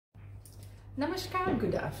नमस्कार,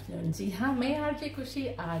 good afternoon. जी हाँ, मैं आरजे खुशी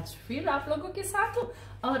आज फिर आप लोगों के साथ हूँ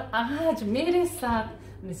और आज मेरे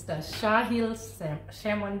साथ मिस्टर शाहिल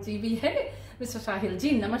शेमोन जी भी है। मिस्टर शाहिल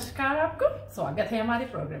जी, नमस्कार, आपको स्वागत है हमारे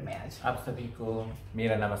प्रोग्राम में। आज आप सभी को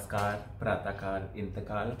मेरा नमस्कार, प्रातःकाल,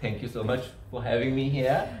 इंतकाल। Thank you so much for having me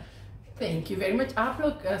here. Thank you very much. आप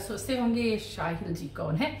लोग सोचते होंगे शाहिल जी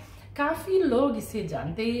कौन है। काफी लोग इसे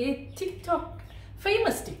जानते हैं, ये टिकटॉक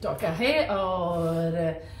फेमस टिकटॉकर है और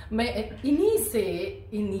मैं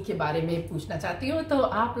इन्हीं के बारे में पूछना चाहती हूँ। तो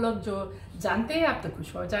आप लोग जो जानते हैं आप तो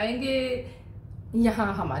खुश हो जाएंगे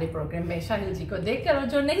यहाँ हमारे प्रोग्राम में शाहिल जी को देखकर, और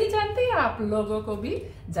जो नहीं जानते आप लोगों को भी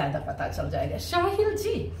ज्यादा पता चल जाएगा। शाहिल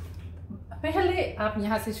जी, पहले आप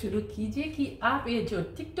यहाँ से शुरू कीजिए कि आप ये जो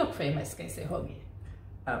टिकटॉक फेमस कैसे होगी।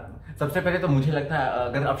 सबसे पहले तो मुझे लगता है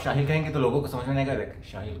अगर आप शाहिल कहेंगे तो लोगों को समझ में नहीं आएगा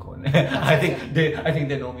शाहिल कौन है। I think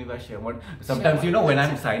they know me by Shermont. Sometimes you know when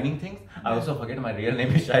I'm signing things, I also forget my real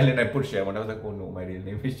name is Shaheel and I put Shermont. I was like, oh no, my real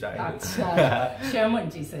name is Shaheel. अच्छा, शेमोन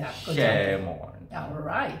जी से आपको Shermont. All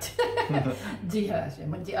right. जी हाँ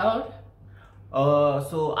शेमोन जी। और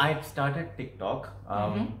So I started TikTok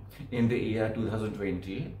in the year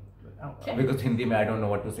 2020. Okay. Because Hindi में I don't know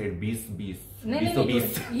what to say. 2020.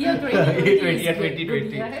 Year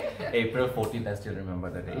 2020. April 14th, I still remember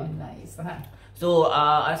the date. Oh, nice. So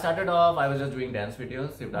I started off, I was just doing dance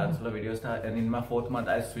videos, सिर्फ dance वाला videos था, and in my 4th month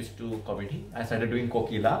I switched to comedy. I started doing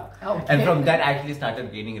Kokila, and from that I actually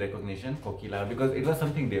started gaining recognition, Kokila, because it was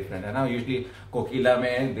something different. And now usually Kokila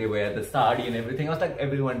में they wear the sari and everything. I was like,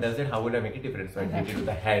 everyone does it, how would I make it different? So I did it with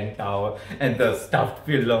the hand towel and the stuffed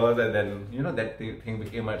pillows, and then you know that thing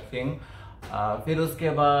became a thing. फिर उसके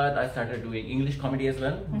बाद I started doing English comedy as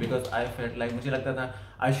well, because I felt like मुझे लगता था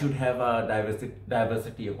I should have a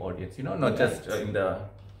diversity of audience, you know, not just in the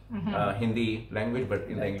Hindi language but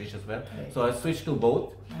in the English as well. So I switched to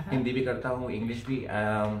both. Hindi भी करता हूँ, English भी,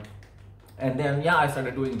 and then yeah, I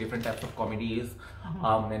started doing different types of comedies.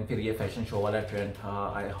 And फिर ये fashion show वाला trend था,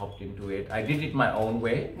 I hopped into it. I did it my own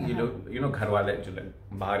way. You know घर वाले जो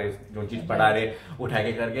बाहर जो चीज पढ़ा रहे उठा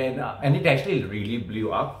के करके, and it actually really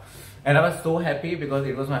blew up. And I was so happy because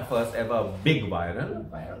it was my first ever big viral.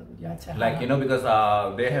 Like, you know, because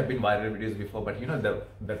there have been viral videos before, but you know,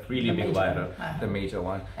 the really big viral, the major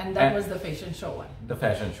one. And that was the fashion show one. The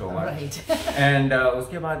fashion show one. Right. And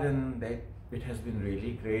उसके बाद it has been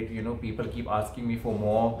really great. You know, people keep asking me for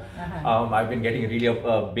more. I've been getting really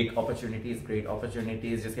big opportunities, great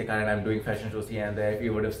opportunities. जिसके कारण I'm doing fashion shows here and there. If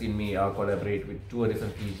you would have seen me collaborate with Tourism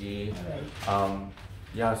Fiji.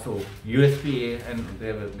 Yeah, so USPA, and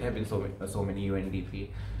there have been so many UNDP.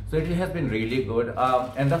 So it has been really good.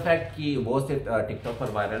 And the fact कि वो सिर्फ TikTok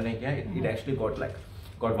पर viral नहीं किया, it actually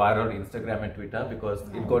got viral on Instagram and Twitter, because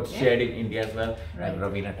it got shared in India as well. Right. And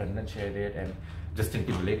Ravina Tandon shared it, and Justin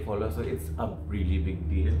Timberlake followed. So it's a really big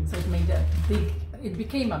deal. So it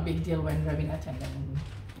became a big deal when Ravina Tandon.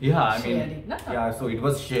 Yeah, I mean, yeah, so it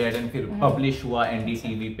was shared and फिर published हुआ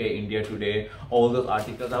NDTV पे, India Today, all those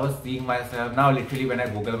articles. I was seeing myself now. Literally, when I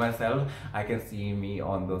Google myself, I can see me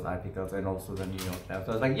on those articles, and also the New York Times.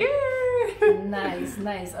 So I was like, yeah.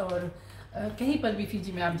 Nice. और कहीं पर भी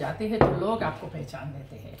Fiji में आप जाते हैं तो लोग आपको पहचान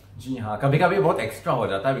लेते हैं। जी हाँ, कभी-कभी बहुत एक्स्ट्रा हो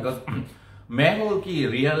जाता है, because मैं हूँ कि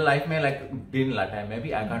रियल लाइफ में लाइक दिन टाइम में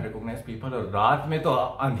भी आई कांट रिकॉग्नाइज पीपल, और रात में तो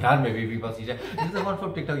अंधियार में भी पीपल सी जाए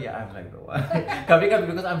फ्रॉम टिकटॉक, या आई एम लाइक द कभी-कभी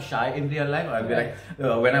because I am shy in real life, I be like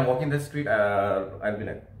when I walk in the street I be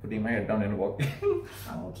like putting my head down and walking.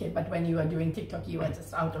 Okay, but when you are doing TikTok, you are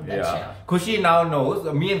just out of that shell. Kushi now knows.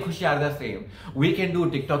 Me and Kushi are the same. We can do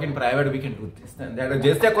TikTok in private. We can do this and that.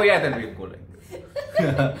 Just कोई आया then we go like this.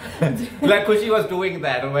 Like Kushi was doing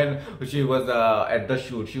that when she was at the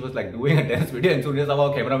shoot. She was like doing a dance video, and soon as our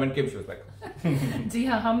cameraman came, she was like. जी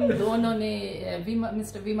हाँ, हम दोनों ने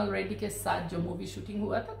mister विमल रेड्डी के साथ जो movie shooting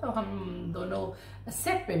हुआ था, तो हम दोनों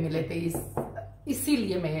सेट पे मिले थे,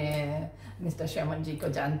 इसीलिए मैं मिस्टर शेमोन जी को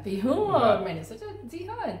जानती हूँ। और मैंने सोचा जी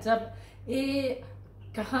हाँ, जब ये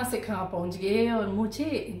कहाँ से कहाँ पहुँच गए और मुझे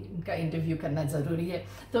इनका इंटरव्यू करना ज़रूरी है,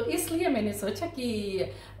 तो इसलिए मैंने सोचा कि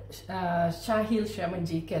शाहिल शेमोन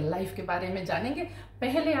जी के लाइफ के बारे में जानेंगे।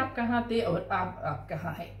 पहले आप कहाँ थे और आप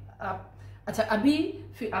कहाँ हैं? आप अच्छा, अभी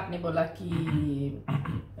फिर आपने बोला कि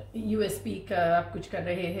यूएसपी का आप कुछ कर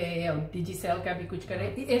रहे हैं और डिजिसेल का भी कुछ कर रहे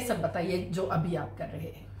हैं, ये सब बताइए जो अभी आप कर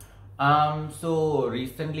रहे हैं। So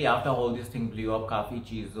recently after all this thing blew up,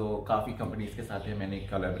 काफी companies के साथ मैंने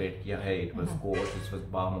collaborate किया है. It was Coach, it was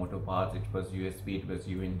Bar Motor Parts, it was USP, it was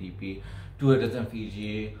UNDP, Tourism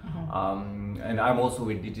Fiji, and I'm also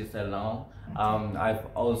with Digicel now. I've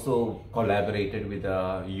also collaborated with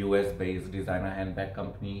a US-based designer handbag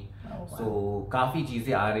company. So काफी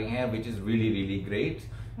चीजें आ रही हैं, which is really really great.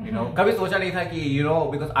 You know, कभी सोचा नहीं था कि you know,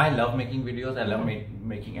 because I love making videos, I love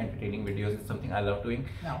making entertaining videos. It's something I love doing.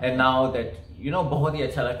 And now that you know, बहुत ही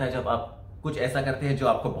अच्छा लगता है जब आप कुछ ऐसा करते हैं जो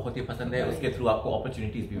आपको बहुत ही पसंद है, उसके थ्रू आपको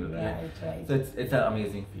अपॉर्चुनिटीज भी मिलती है. So it's an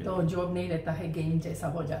amazing feel. तो जॉब नहीं रहता है, गेम जैसा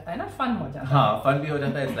हो जाता है ना, फन हो जाता है. हाँ, फन भी हो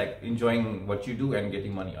जाता है. It's like enjoying what you do and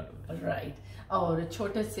getting money out of it. Right. और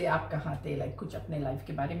छोटे से आप कहाँ थे, like कुछ अपने लाइफ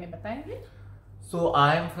के बारे में बताएंगे? So I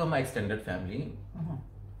am from my extended family.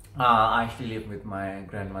 I actually live with my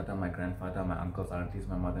grandmother, my grandfather, my uncles, aunties,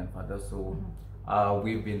 my mother and father. So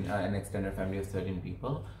we've been an extended family of 13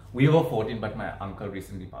 people. We were 14, but my uncle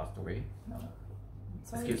recently passed away.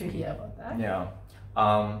 Sorry to hear about that.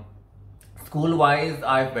 Yeah. School-wise,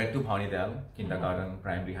 I went to Bhaunidal, kindergarten,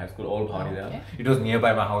 primary, high school, all Bhaunidal. Okay. It was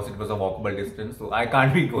nearby my house. It was a walkable distance. So I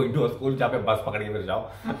can't be going to a school जहाँ पे bus पकड़ के फिर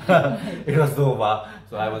जाओ. It was so far.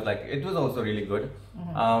 So I was like, it was also really good.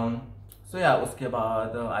 So yeah, उसके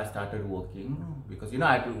बाद I started working because you know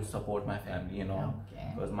I had to support my family, you know,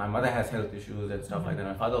 because my mother has health issues and stuff like that.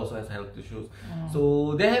 My father also has health issues.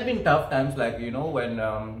 So there have been tough times, like you know when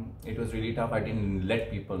it was really tough. I didn't let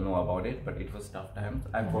people know about it, but it was tough times.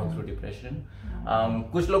 I've gone through depression.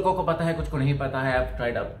 कुछ लोगों को पता है, कुछ को नहीं पता है. I've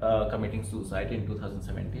tried committing suicide in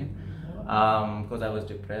 2017 because I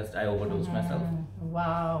was depressed. I overdosed myself.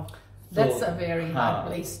 Wow. That's a very hard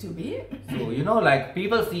place to be. So you know, like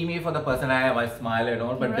people see me for the person I am, I smile and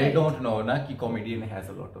all, but they don't know na कि comedian has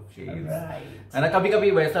a lot of shades. Right. And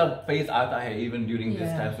कभी-कभी वैसा phase आता है, even during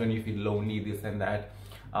these times when you feel lonely, this and that.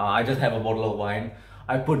 I just have a bottle of wine.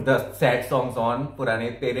 I put the sad songs on. पुराने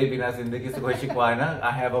तेरे बिना जिंदगी से कोई शिकवा है ना.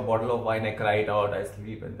 I have a bottle of wine. I cry it out. I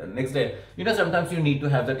sleep, and the next day, you know, sometimes you need to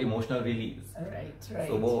have that emotional release. Right.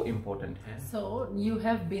 So वो important है. So you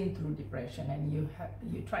have been through depression and you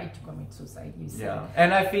tried to commit suicide. You said. Yeah,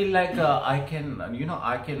 and I feel like I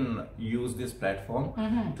can use this platform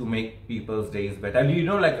to make people's days better. You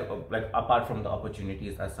know, like apart from the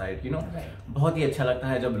opportunities aside, you know, बहुत ही अच्छा लगता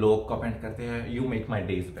है जब लोग comment करते हैं. You make my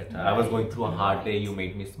days better. I was going through a hard day. You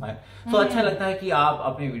made me smile. So अच्छा लगता है कि आप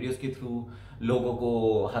अपने वीडियोस के थ्रू लोगों को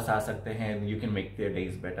हंसा सकते हैं. You can make their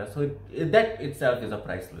days better. So that itself is a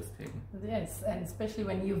priceless thing. Yes, and especially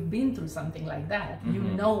when you've been through something like that, you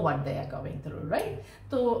know what they are going through, right?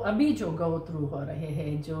 तो अभी जो go through हो रहे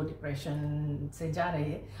हैं, जो depression से जा रहे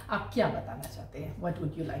हैं, आप क्या बताना चाहते हैं? What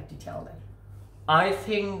would you like to tell them? I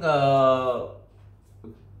think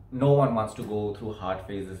no one wants to go through hard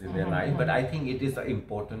phases in their life, but I think it is an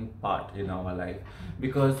important part in our life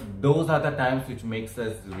because those are the times which makes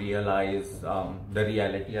us realize the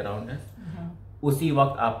reality around us. उसी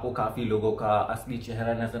वक्त आपको काफी लोगों का असली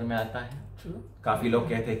चेहरा नजर में आता है. काफी लोग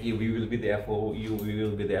कहते हैं कि we will be there for you, we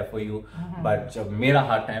will be there for you, but जब मेरा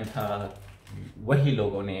hard time था, वही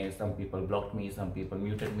लोगों ने, some people blocked me, some people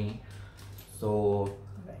muted me. So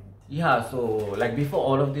yeah, so like before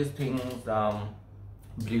all of these things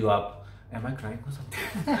blew up. Am I crying or something?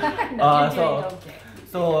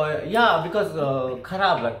 So yeah, because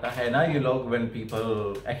खराब लगता है ना ये लोग when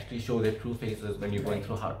people actually show their true faces when you're going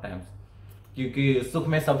through hard times. क्योंकि सुख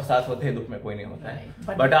में सब साथ होते हैं, दुख में कोई नहीं होता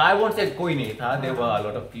है. But I won't say कोई नहीं था. There were a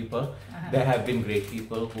lot of people. There have been great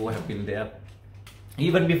people who have been there.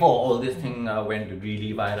 Even before all this thing went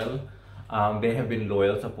really viral, there have been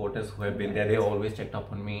loyal supporters who have been there. They always checked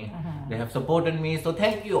up on me. They have supported me. So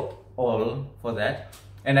thank you all for that.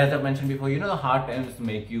 And as I've mentioned before, you know, the hard times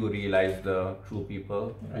make you realize the true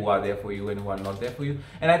people who are there for you and who are not there for you.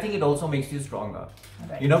 And I think it also makes you stronger.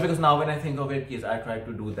 You know, because now when I think of it, yes, I tried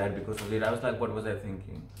to do that because of it. I was like, what was I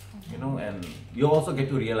thinking? You know, and you also get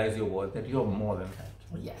to realize your worth, that you're more than that.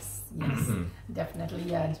 Yes, definitely.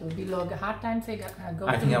 Yeah, जो भी लोग hard time से go.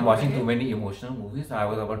 I think I'm watching too many emotional movies. I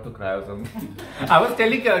was about to cry or something. I was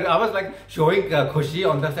telling her, I was like showing Kushi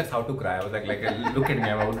on the set how to cry. I was like look at me,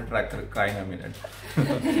 I'm about to try crying a minute.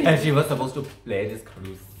 And she was supposed to play this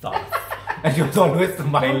cruise song. And she was always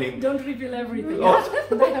smiling. Don't reveal everything.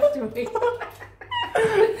 They have to wait.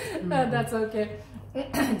 That's okay.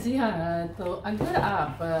 जी हाँ, तो अगर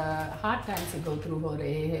आप hard time से go through हो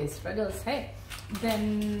रहे हैं, struggles है, then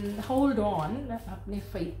hold on, अपने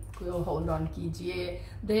faith को hold on कीजिए.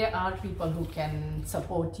 There are people who can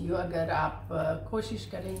support you. अगर आप कोशिश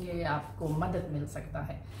करेंगे, आपको मदद मिल सकता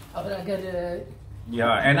है. और अगर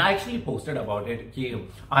yeah, and I actually posted about it.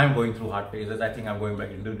 I'm going through hard phases. I think I'm going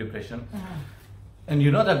back into depression. And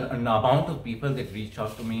you know the amount of people that reached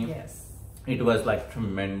out to me. Yes. It was like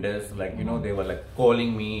tremendous. Like you know, they were like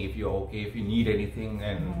calling me if you're okay, if you need anything,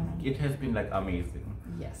 and it has been like amazing.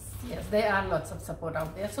 Yes, there are lots of support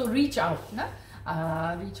out there. So reach out, na?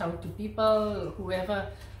 Reach out to people, whoever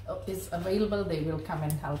is available, they will come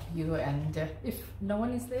and help you. And if no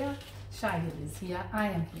one is there, Shaheel is here, I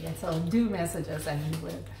am here. So do message us, and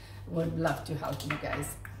we would love to help you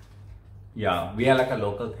guys. Yeah, we are like a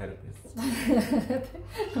local therapist.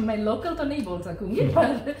 मैं local तो नहीं बोल सकूंगी,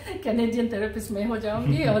 पर Canadian therapist में हो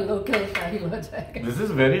जाऊंगी और local Shaheel हो जाएगा. This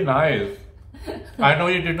is very nice. I know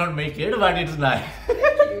you did not make it, but it's nice.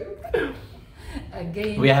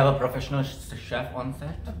 Again, we have a professional chef on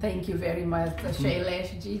set. Thank you very much,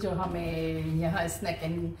 Shailesh ji, जो हमें यहाँ snack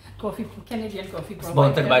and coffee, Canadian coffee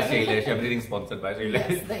sponsored by Shailesh. Everything sponsored by Shailesh.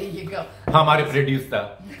 Yes, there you go. हमारे producer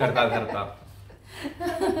करता धरता.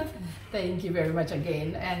 Thank you very much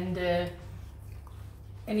again. And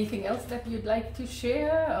anything else that you'd like to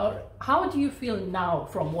share, or how do you feel now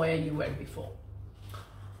from where you were before?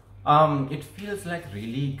 It feels like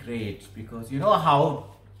really great, because you know how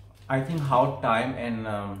I think how time and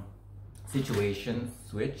situations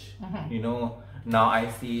switch. You know, now I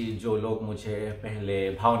see जो लोग मुझे पहले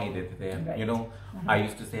भाव नहीं देते थे. Right. You know, I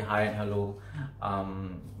used to say hi and hello.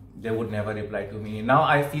 They would never reply to me. Now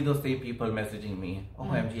I see those same people messaging me. Oh,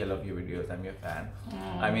 MG, I love your videos. I'm your fan.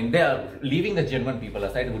 I mean, they are leaving the genuine people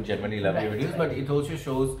aside who genuinely love your videos, but it also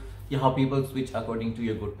shows how people switch according to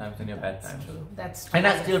your good times and your bad times. True. That's true. And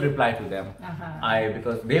I still reply to them.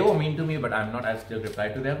 Because they were mean to me, but I'm not. I still reply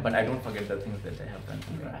to them, but I don't forget the things that they have done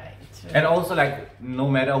to me. Right. And also, like, no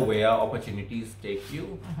matter where opportunities take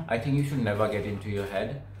you, I think you should never get into your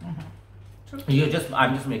head.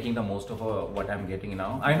 I'm just making the most of what I'm getting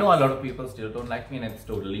now. I know a lot of people still don't like me, and it's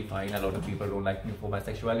totally fine. A lot of people don't like me for my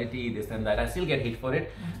sexuality, this and that. I still get hate for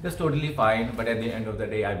it. That's totally fine. But at the end of the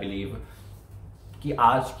day, I believe कि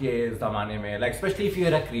आज के ज़माने में, like especially if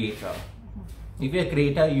you're a creator,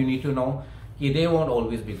 you need to know कि they won't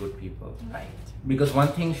always be good people. Right. Because one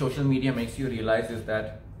thing social media makes you realize is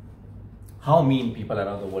that how mean people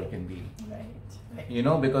around the world can be. Right. You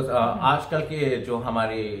know, because आजकल के जो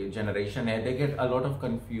हमारे generation है, they get a lot of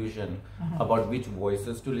confusion about which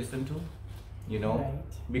voices to listen to. You know,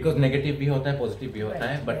 because negative भी होता है, positive भी होता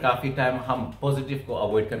है, but काफी time हम positive को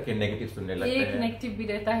avoid करके negative सुनने लगते हैं. एक negative भी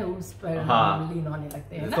रहता है, उस पर lean होने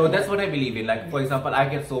लगते हैं. So that's what I believe in. Like for example, I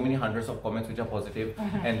get so many hundreds of comments which are positive,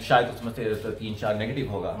 and शायद उसमें से 3-4 negative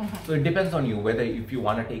होगा. So it depends on you whether if you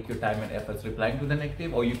want to take your time and efforts replying to the negative,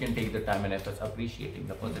 or you can take the time and efforts appreciating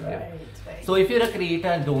the positive. Right. So if you're a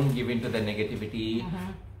creator, don't give in to the negativity.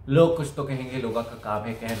 लोग कुछ तो कहेंगे, लोगों का काम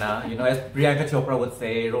है कहना. You know, as Priyanka Chopra would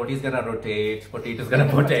say, roti's gonna rotate, potato's gonna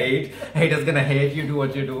potate, haters gonna hate, you do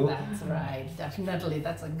what you do. That's right, definitely.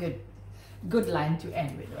 That's a good line to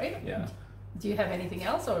end with, right? Yeah. Do you have anything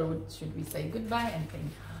else, or should we say goodbye and thank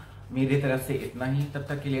you? मेरी तरफ से इतना ही. तब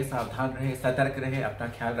तक के लिए सावधान रहे, सतर्क रहे, अपना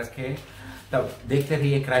ख्याल रखे. तब देखते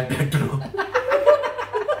रहिए क्राइम पेट्रोल.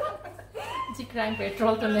 जी, क्राइम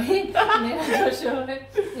पेट्रोल तो नहीं, मेरा जो शो है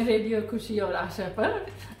रेडियो खुशी और आशा पर,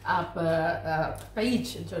 आप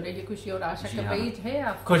पेज जो रेडियो खुशी और आशा का पेज है,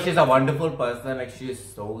 आप Kushi is a wonderful person. Like she is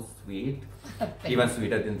so sweet, even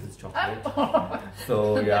sweeter than this chocolate.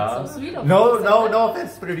 So yeah, so sweet of no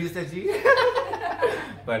offense, producer ji.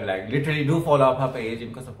 But like literally do follow up her page,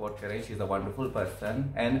 इनको support करें. She's a wonderful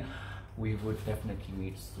person, and we would definitely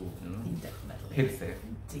meet soon. Definitely. फिर से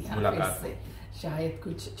मुलाकात से. शायद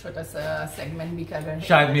कुछ छोटा सा सेगमेंट भी कर रहे हैं.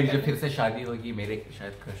 शायद मेरी जब फिर से शादी होगी मेरे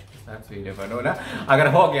शायद क्रश के साथ, so you never know ना. अगर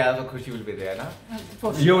हो गया तो खुशी will be there ना.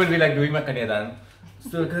 You will be like doing my कन्यादान.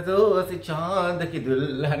 सुर्खतों से चांद की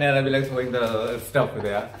दुल्हन, and I'll be like throwing the stuff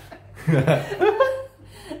there.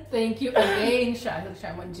 Thank you again, Shaheel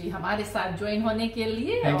Shermont ji, हमारे साथ join होने के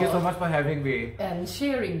लिए. Thank you so much for having me. And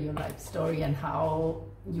sharing your life story and how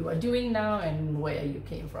you are doing now and where you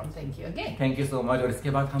came from. Thank you again. Thank you so much. और इसके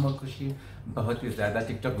बाद हम और खुशी बहुत ही ज़्यादा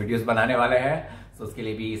TikTok वीडियोस बनाने वाले हैं, so उसके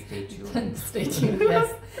लिए भी stay tuned. Stay tuned. Yes.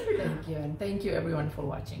 Thank you, and thank you everyone for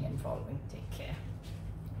watching and following. Take care.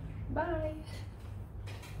 Bye.